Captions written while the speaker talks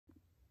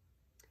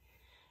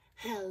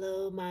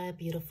Hello, my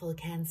beautiful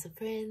Cancer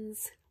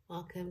friends.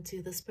 Welcome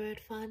to the Spirit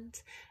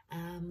Fund.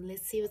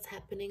 Let's see what's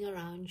happening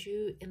around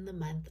you in the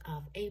month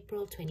of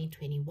April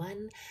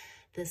 2021.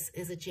 This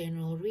is a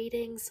general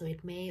reading, so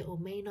it may or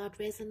may not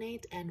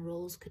resonate, and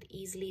roles could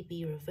easily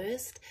be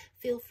reversed.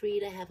 Feel free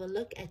to have a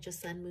look at your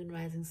sun, moon,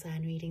 rising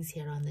sign readings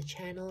here on the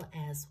channel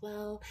as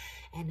well.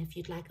 And if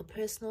you'd like a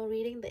personal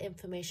reading, the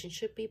information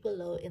should be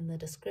below in the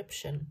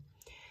description.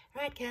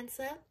 All right,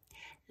 Cancer,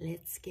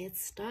 let's get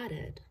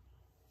started.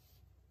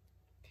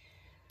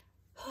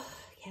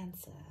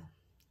 Cancer,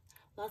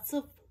 lots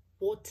of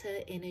water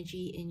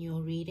energy in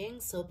your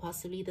reading, so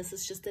possibly this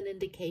is just an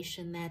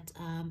indication that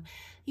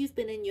you've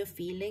been in your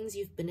feelings,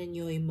 you've been in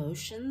your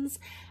emotions.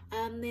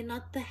 They're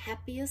not the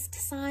happiest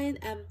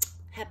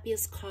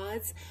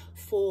cards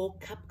for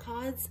cup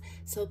cards,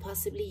 so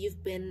possibly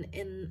you've been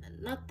in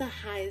not the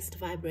highest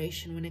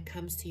vibration when it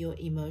comes to your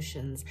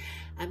emotions.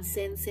 I'm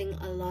sensing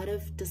a lot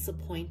of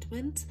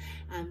disappointment.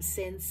 I'm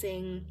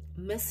sensing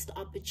missed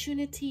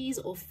opportunities,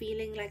 or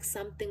feeling like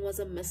something was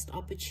a missed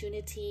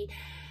opportunity.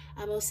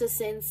 I'm also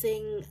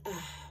sensing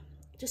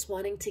just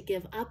wanting to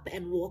give up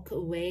and walk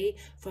away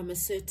from a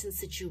certain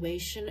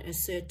situation, a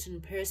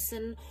certain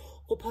person,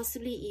 or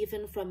possibly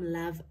even from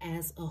love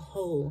as a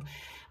whole.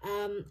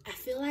 I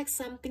feel like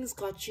something's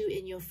got you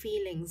in your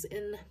feelings,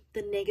 in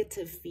the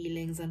negative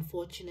feelings,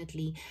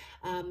 unfortunately.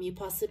 You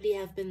possibly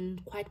have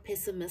been quite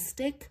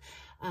pessimistic,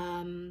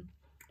 or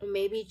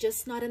maybe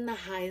just not in the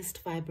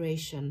highest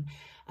vibration.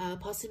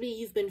 Possibly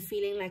you've been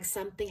feeling like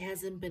something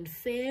hasn't been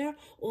fair,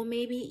 or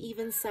maybe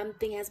even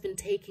something has been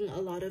taking a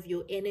lot of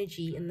your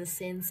energy, in the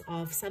sense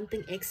of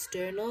something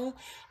external.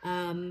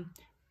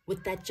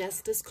 With that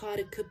Justice card,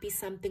 it could be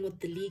something with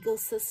the legal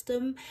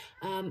system.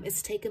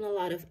 It's taken a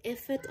lot of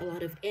effort, a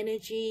lot of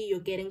energy. You're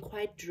getting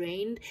quite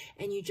drained,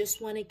 and you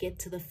just want to get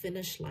to the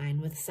finish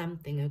line with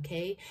something,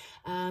 okay?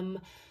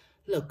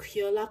 Look,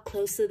 you're a lot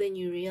closer than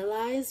you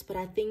realize, but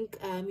I think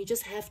you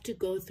just have to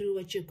go through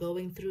what you're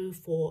going through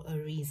for a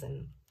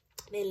reason.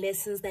 There are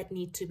lessons that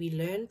need to be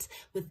learned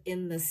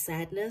within the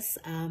sadness.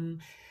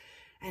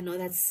 I know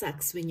that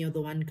sucks when you're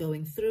the one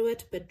going through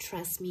it, but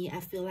trust me,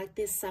 I feel like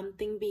there's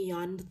something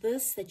beyond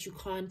this that you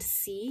can't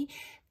see,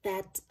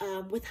 that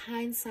with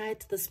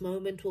hindsight, this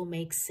moment will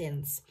make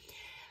sense.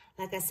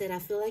 Like I said, I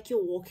feel like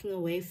you're walking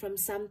away from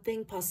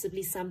something,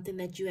 possibly something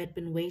that you had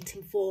been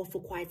waiting for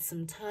quite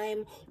some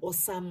time, or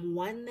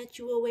someone that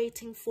you were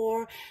waiting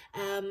for.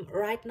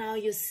 Right now,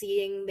 you're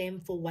seeing them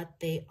for what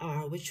they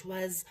are, which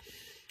was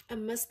a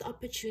missed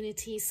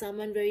opportunity,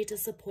 someone very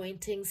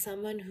disappointing,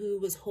 someone who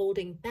was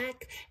holding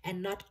back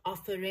and not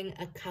offering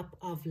a cup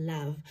of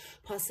love.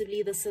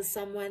 Possibly this is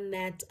someone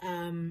that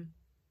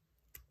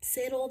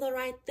said all the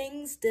right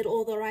things, did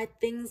all the right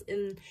things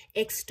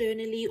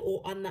externally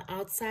or on the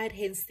outside,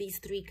 hence these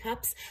 3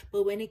 cups.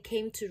 But when it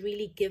came to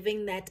really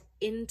giving that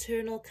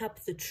internal cup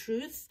the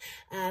truth,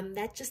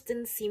 that just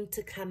didn't seem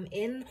to come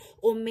in.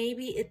 Or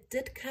maybe it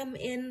did come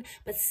in,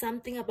 but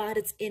something about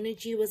its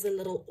energy was a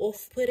little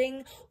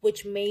off-putting,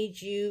 which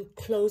made you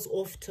close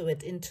off to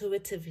it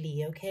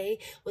intuitively, okay?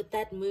 With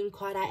that moon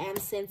card, I am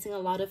sensing a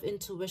lot of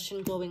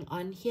intuition going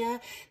on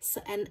here.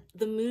 So, and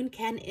the moon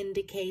can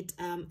indicate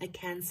a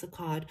Cancer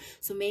card.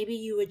 So maybe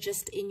you were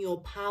just in your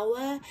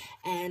power,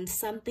 and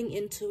something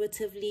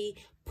intuitively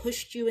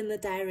pushed you in the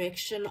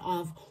direction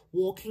of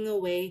walking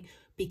away,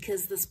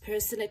 because this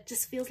person, it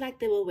just feels like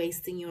they were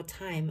wasting your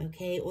time,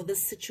 okay? Or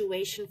this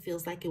situation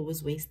feels like it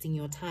was wasting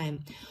your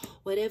time.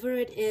 Whatever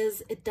it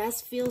is, it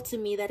does feel to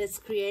me that it's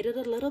created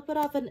a little bit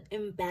of an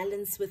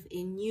imbalance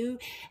within you,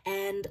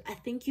 and I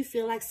think you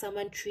feel like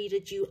someone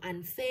treated you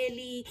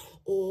unfairly,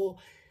 or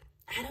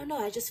I don't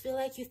know, I just feel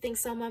like you think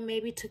someone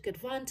maybe took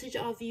advantage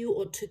of you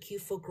or took you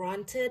for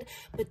granted.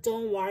 But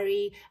don't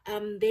worry,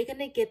 they're going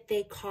to get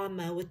their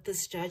karma with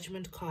this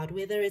Judgment card.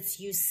 Whether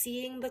it's you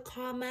seeing the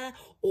karma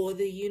or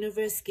the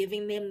universe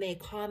giving them their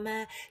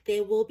karma,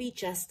 there will be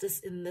justice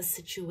in this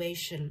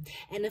situation.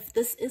 And if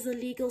this is a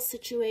legal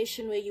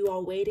situation where you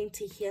are waiting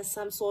to hear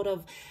some sort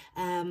of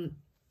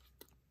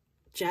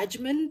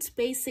judgment,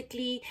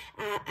 basically,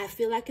 I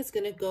feel like it's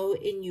going to go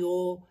in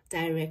your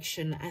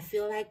direction. I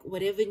feel like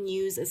whatever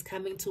news is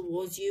coming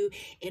towards you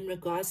in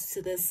regards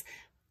to this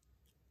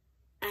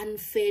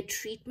unfair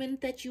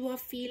treatment that you are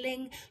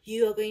feeling,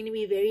 you are going to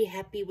be very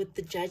happy with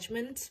the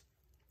judgment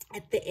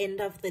at the end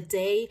of the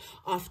day,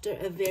 after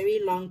a very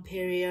long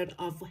period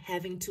of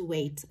having to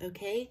wait,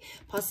 okay?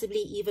 Possibly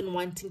even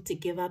wanting to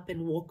give up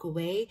and walk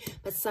away,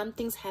 but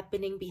something's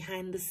happening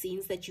behind the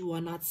scenes that you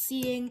are not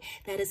seeing,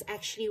 that is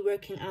actually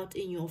working out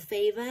in your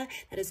favor,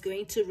 that is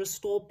going to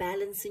restore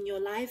balance in your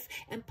life,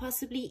 and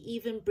possibly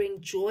even bring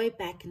joy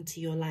back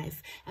into your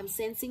life. I'm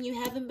sensing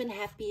you haven't been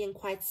happy in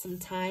quite some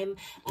time.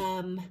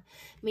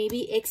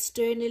 Maybe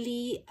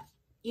externally,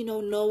 you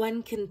know, no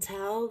one can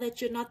tell that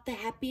you're not the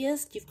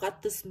happiest. You've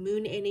got this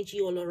moon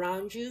energy all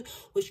around you,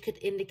 which could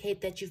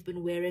indicate that you've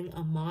been wearing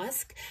a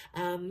mask,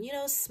 you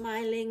know,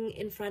 smiling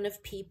in front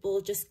of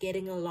people, just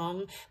getting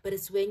along. But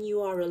it's when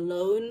you are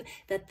alone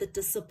that the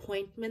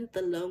disappointment,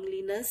 the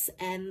loneliness,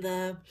 and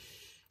the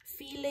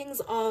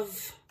feelings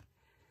of,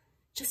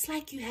 just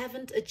like you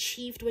haven't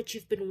achieved what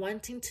you've been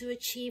wanting to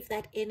achieve.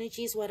 That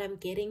energy is what I'm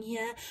getting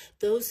here.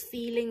 Those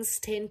feelings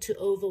tend to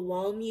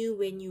overwhelm you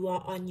when you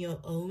are on your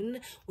own,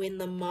 when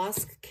the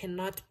mask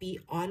cannot be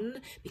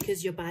on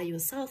because you're by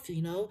yourself,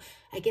 you know.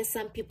 I guess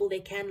some people, they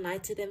can lie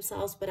to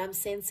themselves, but I'm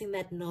sensing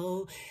that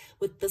no,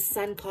 with the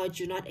Sun card,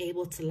 you're not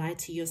able to lie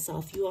to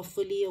yourself. You are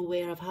fully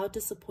aware of how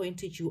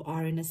disappointed you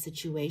are in a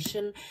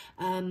situation,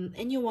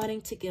 and you're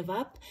wanting to give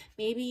up.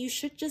 Maybe you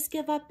should just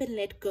give up and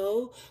let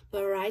go,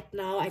 but right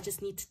now I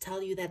just need to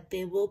tell you that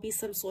there will be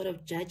some sort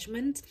of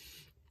judgment,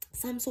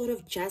 some sort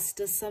of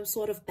justice, some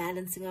sort of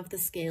balancing of the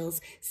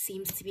scales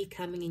seems to be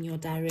coming in your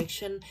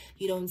direction.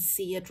 You don't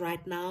see it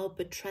right now,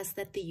 but trust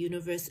that the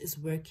universe is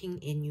working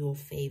in your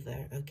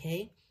favor,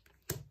 okay?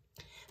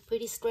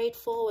 Pretty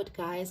straightforward,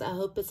 guys. I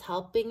hope it's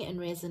helping and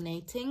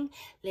resonating.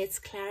 Let's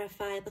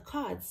clarify the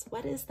cards.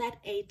 What is that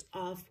 8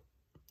 of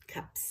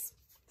Cups?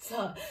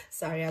 So,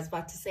 sorry, I was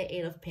about to say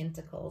 8 of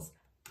Pentacles.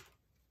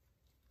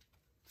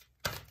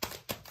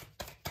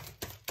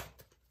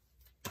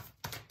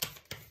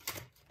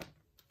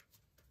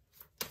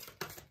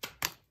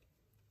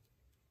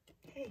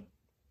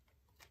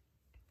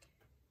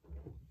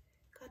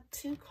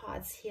 Two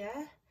cards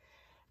here.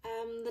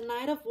 The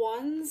Knight of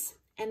Wands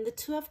and the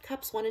 2 of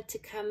Cups wanted to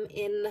come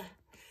in.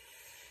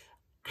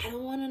 I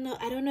don't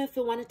know if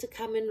it wanted to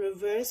come in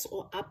reverse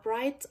or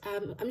upright.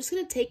 I'm just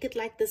going to take it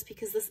like this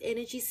because this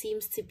energy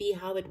seems to be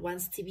how it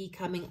wants to be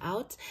coming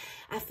out.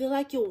 I feel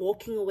like you're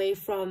walking away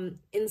from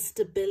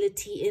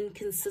instability,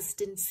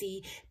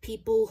 inconsistency,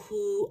 people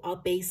who are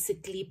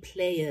basically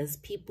players,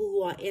 people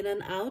who are in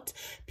and out,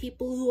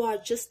 people who are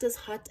just as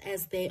hot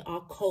as they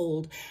are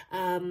cold,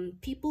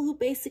 people who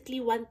basically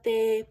want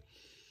their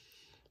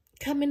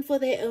come in for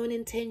their own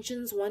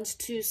intentions, want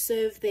to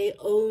serve their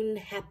own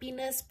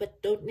happiness,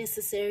 but don't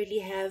necessarily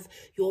have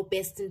your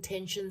best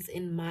intentions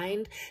in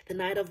mind. The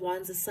Knight of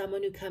Wands is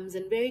someone who comes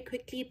in very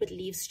quickly, but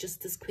leaves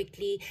just as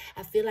quickly.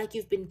 I feel like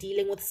you've been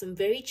dealing with some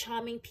very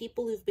charming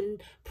people who've been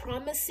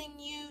promising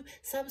you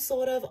some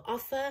sort of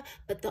offer,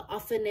 but the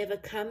offer never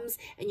comes,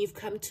 and you've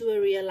come to a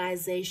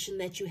realization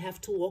that you have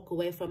to walk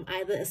away from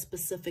either a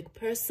specific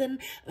person,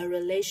 a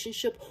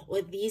relationship,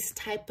 or these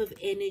type of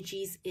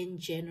energies in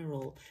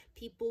general.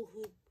 People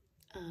who,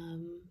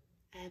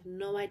 I have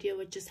no idea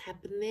what just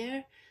happened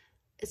there.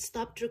 It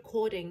stopped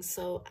recording,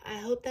 so I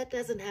hope that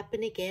doesn't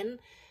happen again.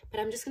 But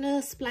I'm just going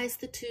to splice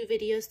the 2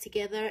 videos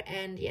together,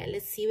 and yeah,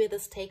 let's see where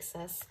this takes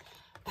us.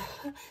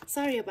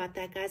 Sorry about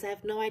that, guys. I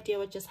have no idea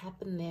what just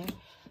happened there.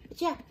 But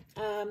yeah,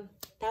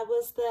 that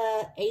was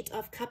the 8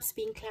 of Cups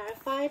being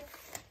clarified.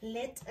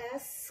 Let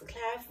us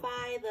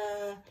clarify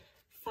the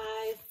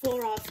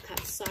 4 of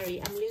Cups.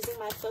 Sorry, I'm losing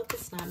my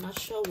focus now. I'm not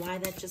sure why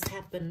that just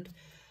happened.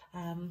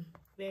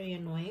 Very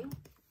annoying.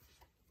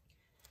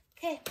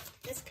 Okay,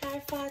 let's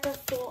clarify the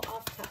 4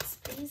 of Cups,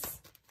 please.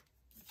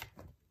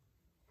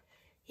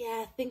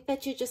 Yeah, I think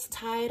that you're just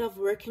tired of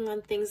working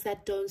on things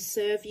that don't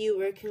serve you,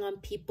 working on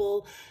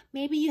people.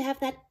 Maybe you have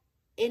that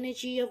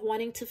energy of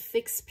wanting to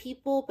fix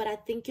people, but I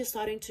think you're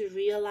starting to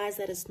realize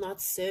that it's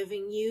not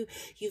serving you.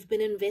 You've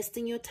been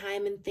investing your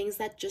time in things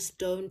that just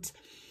don't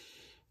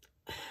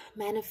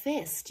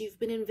manifest. You've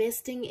been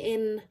investing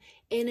in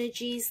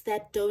energies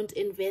that don't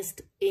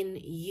invest in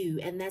you,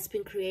 and that's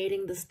been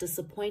creating this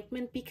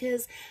disappointment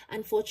because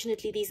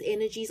unfortunately these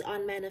energies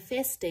aren't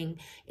manifesting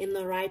in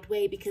the right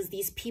way because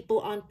these people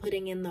aren't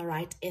putting in the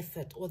right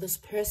effort, or this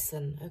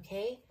person.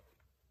 Okay,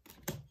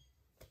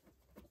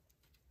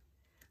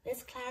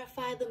 let's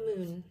clarify the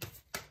Moon.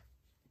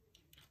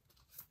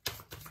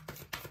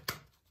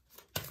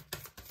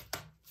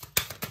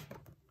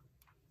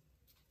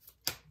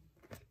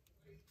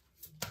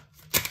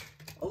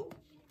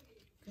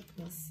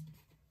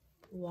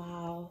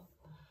 Wow.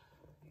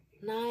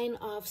 9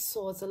 of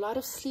Swords. A lot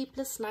of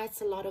sleepless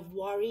nights, a lot of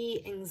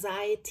worry,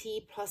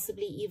 anxiety,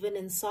 possibly even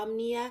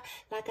insomnia.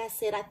 Like I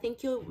said, I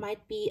think you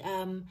might be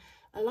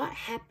a lot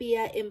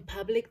happier in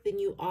public than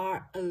you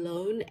are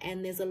alone,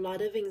 and there's a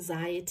lot of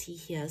anxiety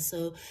here.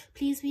 So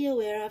please be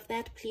aware of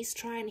that. Please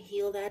try and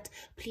heal that.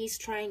 Please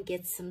try and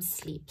get some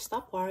sleep.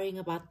 Stop worrying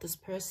about this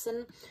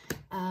person,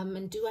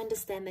 and do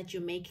understand that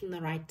you're making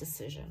the right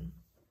decision.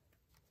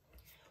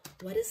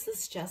 What is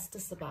this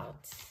Justice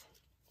about?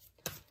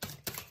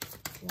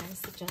 Why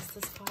is the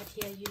Justice card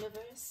here,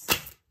 universe?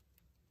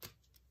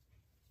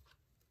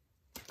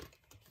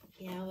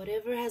 Yeah,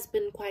 whatever has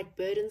been quite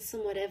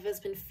burdensome, whatever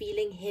has been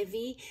feeling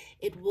heavy,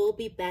 it will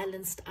be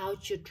balanced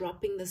out. You're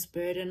dropping this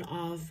burden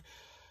of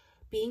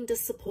being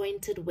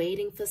disappointed,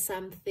 waiting for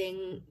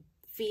something,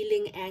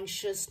 feeling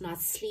anxious,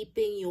 not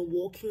sleeping. You're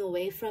walking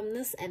away from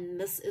this,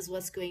 and this is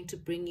what's going to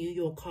bring you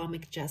your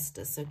karmic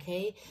justice,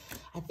 okay?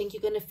 I think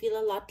you're going to feel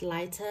a lot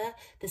lighter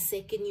the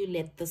second you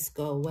let this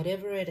go,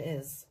 whatever it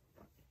is.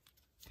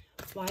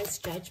 Wise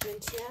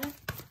Judgment here.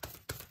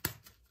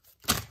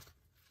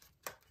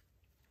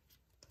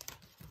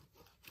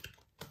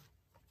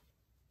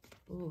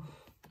 Ooh.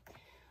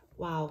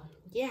 Wow.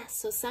 Yeah,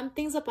 so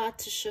something's about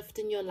to shift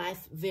in your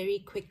life very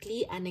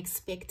quickly,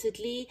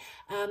 unexpectedly,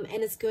 and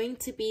it's going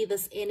to be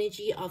this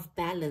energy of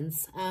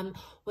balance.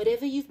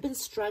 Whatever you've been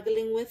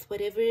struggling with,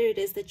 whatever it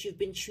is that you've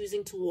been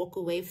choosing to walk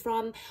away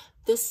from,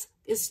 this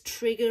is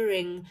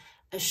triggering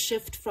a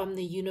shift from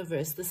the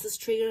universe. This is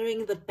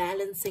triggering the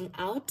balancing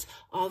out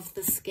of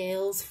the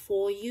scales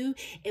for you.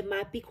 It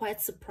might be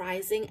quite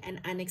surprising and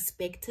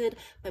unexpected,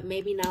 but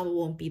maybe now it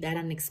won't be that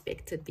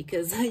unexpected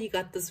because you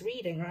got this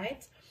reading,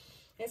 right?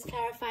 Let's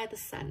clarify the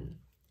sun.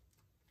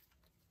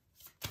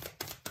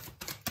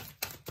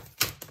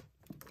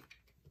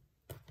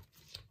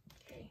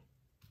 Okay.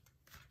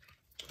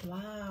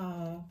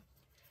 Wow.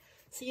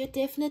 So you're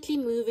definitely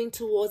moving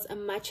towards a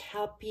much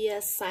happier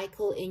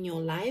cycle in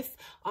your life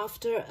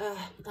after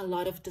a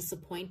lot of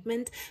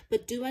disappointment.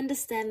 But do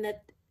understand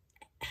that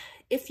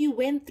if you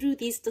went through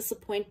these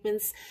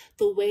disappointments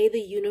the way the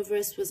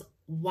universe was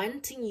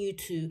wanting you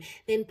to,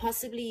 then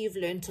possibly you've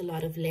learned a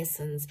lot of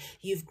lessons.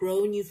 You've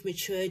grown, you've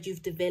matured,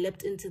 you've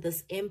developed into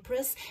this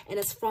empress, and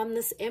it's from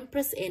this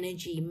empress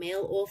energy,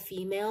 male or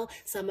female,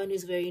 someone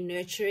who's very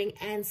nurturing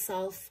and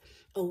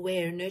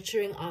self-aware,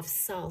 nurturing of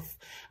self,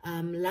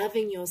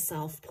 loving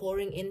yourself,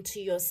 pouring into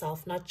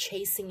yourself, not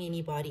chasing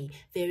anybody.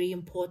 Very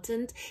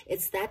important.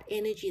 It's that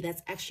energy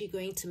that's actually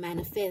going to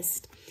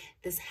manifest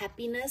this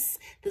happiness,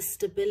 this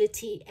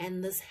stability,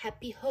 and this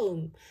happy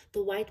home.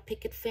 The white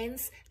picket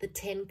fence, the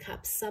 10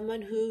 cups,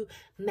 someone who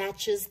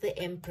matches the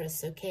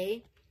empress,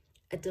 okay?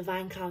 A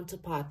divine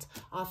counterpart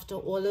after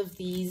all of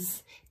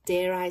these,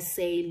 dare I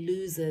say,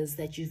 losers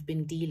that you've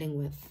been dealing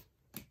with.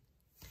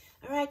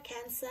 All right,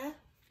 Cancer.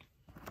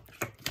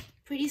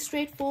 Pretty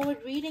straightforward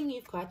reading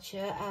you've got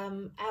here.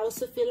 I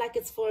also feel like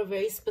it's for a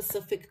very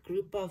specific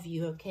group of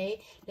you,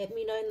 okay? Let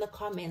me know in the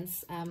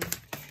comments.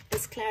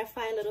 Let's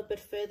clarify a little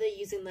bit further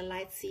using the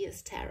Light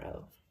Seers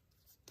Tarot.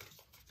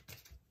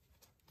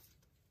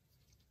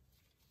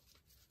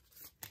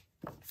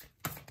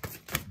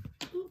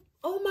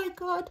 Oh my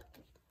God.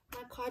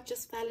 My card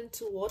just fell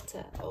into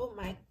water. Oh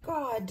my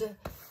God.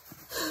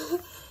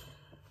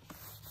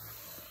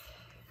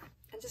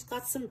 I just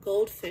got some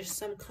goldfish,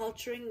 so I'm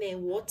culturing their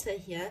water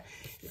here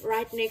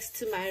right next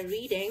to my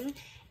reading,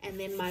 and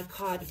then my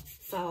card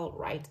fell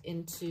right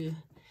into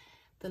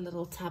the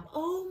little tub.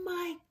 Oh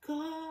my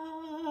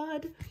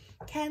God,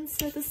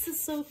 Cancer, this is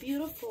so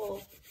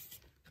beautiful.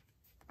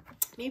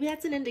 Maybe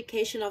that's an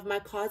indication of my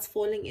cards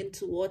falling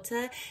into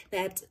water,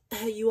 that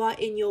you are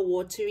in your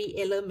watery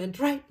element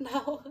right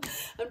now.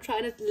 I'm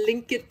trying to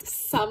link it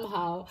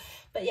somehow.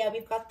 But yeah,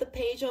 we've got the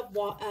Page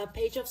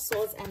of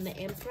Swords and the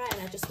Emperor,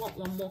 and I just want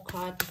one more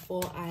card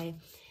before I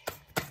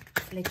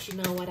let you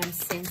know what I'm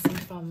sensing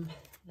from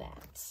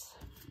that.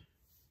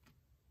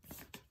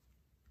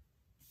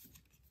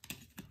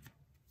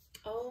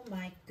 Oh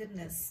my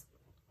goodness.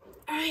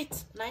 All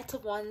right, Knight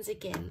of Wands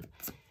again.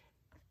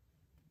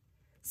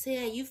 So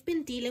yeah, you've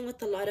been dealing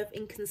with a lot of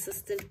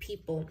inconsistent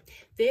people,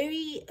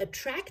 very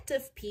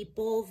attractive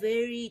people,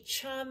 very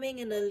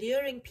charming and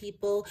alluring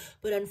people,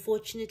 but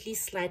unfortunately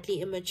slightly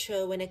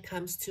immature when it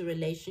comes to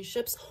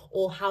relationships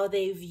or how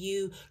they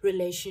view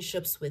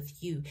relationships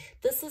with you.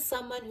 This is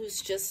someone who's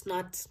just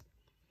not...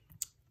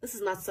 This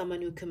is not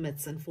someone who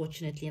commits,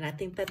 unfortunately. And I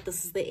think that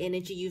this is the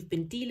energy you've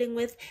been dealing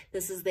with.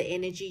 This is the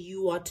energy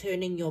you are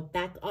turning your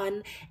back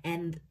on.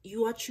 And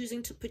you are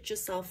choosing to put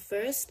yourself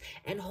first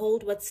and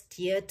hold what's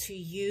dear to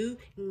you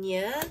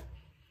near.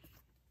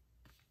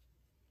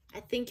 I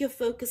think you're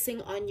focusing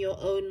on your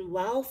own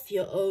wealth,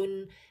 your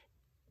own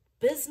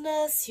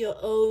business, your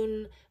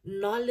own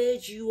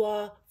knowledge. You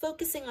are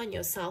focusing on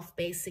yourself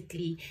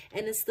basically,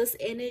 and it's this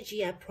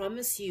energy, I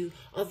promise you,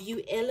 of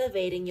you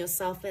elevating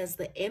yourself as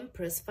the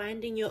Empress,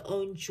 finding your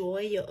own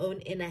joy, your own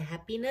inner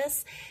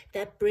happiness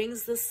that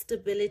brings the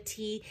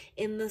stability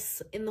in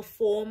the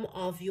form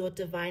of your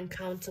divine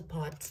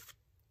counterpart,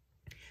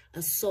 a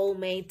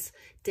soulmate,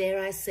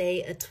 dare I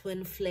say, a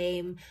twin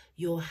flame,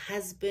 your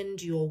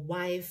husband, your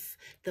wife,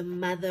 the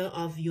mother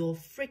of your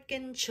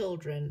freaking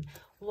children.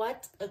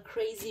 What a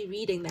crazy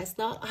reading. That's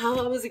not how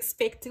I was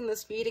expecting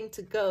this reading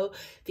to go,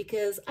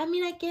 because, I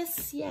mean, I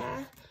guess,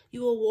 yeah,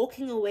 you were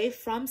walking away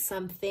from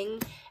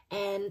something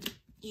and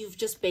you've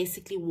just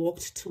basically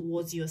walked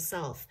towards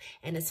yourself.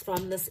 And it's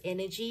from this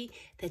energy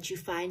that you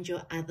find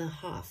your other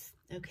half,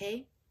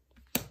 okay?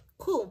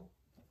 Cool.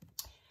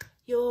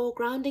 Your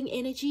grounding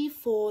energy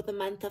for the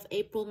month of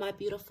April, my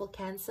beautiful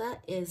Cancer,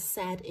 is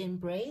Sad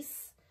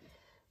Embrace.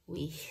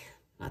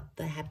 Not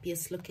the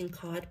happiest looking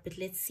card, but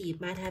let's see.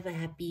 It might have a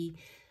happy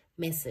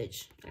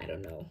message. I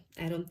don't know.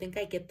 I don't think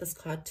I get this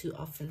card too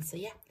often. So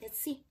yeah, let's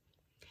see.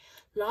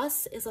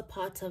 Loss is a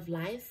part of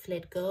life.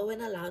 Let go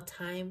and allow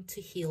time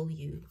to heal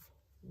you.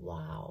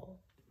 Wow.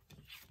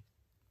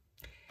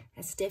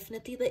 That's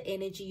definitely the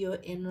energy you're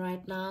in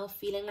right now,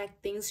 feeling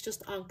like things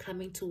just aren't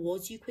coming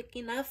towards you quick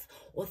enough,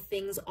 or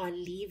things are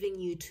leaving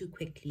you too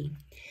quickly.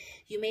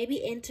 You may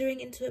be entering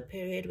into a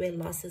period where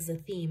loss is a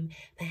theme.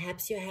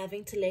 Perhaps you're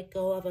having to let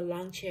go of a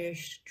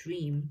long-cherished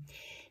dream.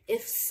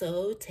 If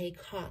so,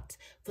 take heart,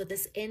 for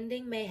this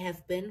ending may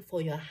have been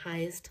for your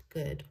highest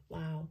good.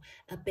 Wow.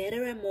 A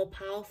better and more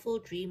powerful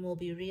dream will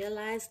be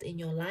realized in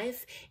your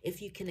life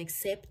if you can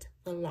accept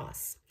the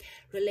loss.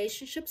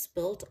 Relationships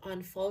built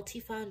on faulty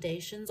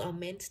foundations are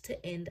meant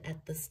to end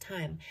at this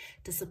time.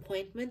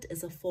 Disappointment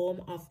is a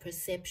form of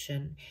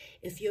perception.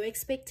 If your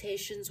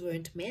expectations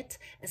weren't met,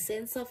 a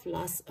sense of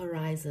loss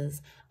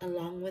arises,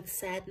 along with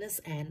sadness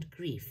and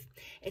grief.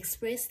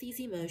 Express these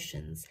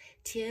emotions.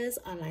 Tears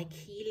are like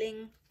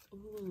healing.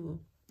 Ooh.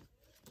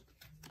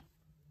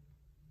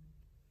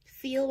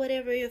 Feel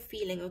whatever you're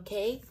feeling,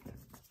 okay?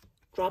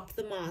 Drop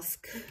the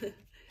mask.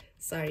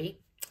 Sorry,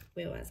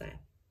 where was I?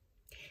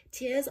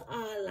 Tears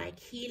are like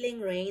healing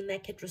rain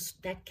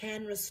that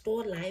can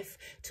restore life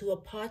to a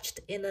parched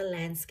inner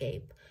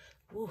landscape.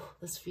 Ooh,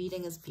 this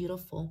reading is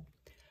beautiful.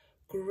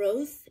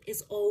 Growth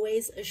is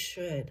always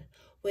assured.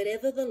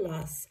 Whatever the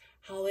loss,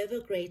 however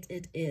great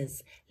it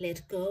is,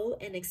 let go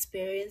and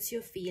experience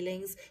your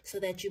feelings so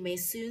that you may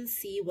soon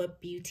see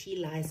what beauty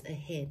lies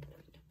ahead.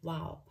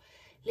 Wow.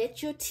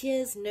 Let your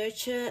tears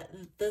nurture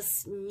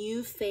this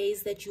new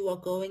phase that you are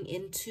going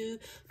into.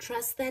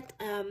 Trust that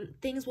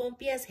things won't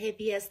be as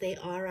heavy as they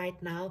are right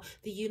now.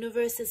 The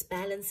universe is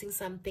balancing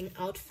something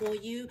out for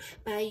you.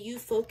 By you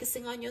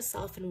focusing on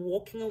yourself and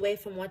walking away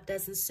from what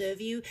doesn't serve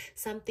you,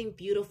 something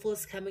beautiful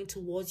is coming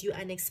towards you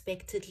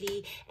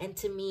unexpectedly. And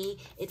to me,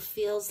 it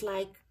feels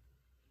like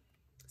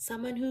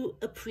someone who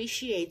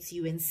appreciates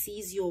you and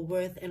sees your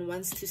worth and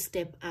wants to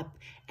step up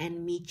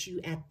and meet you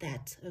at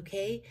that,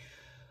 okay?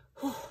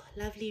 Oh,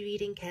 lovely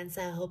reading,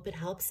 Cancer. I hope it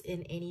helps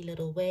in any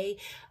little way.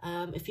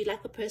 If you'd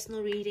like a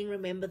personal reading,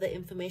 remember the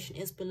information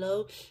is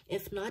below.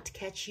 If not,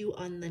 catch you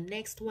on the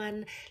next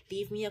one.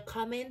 Leave me a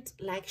comment,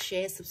 like,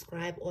 share,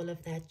 subscribe, all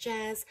of that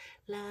jazz.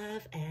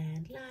 Love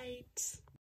and light.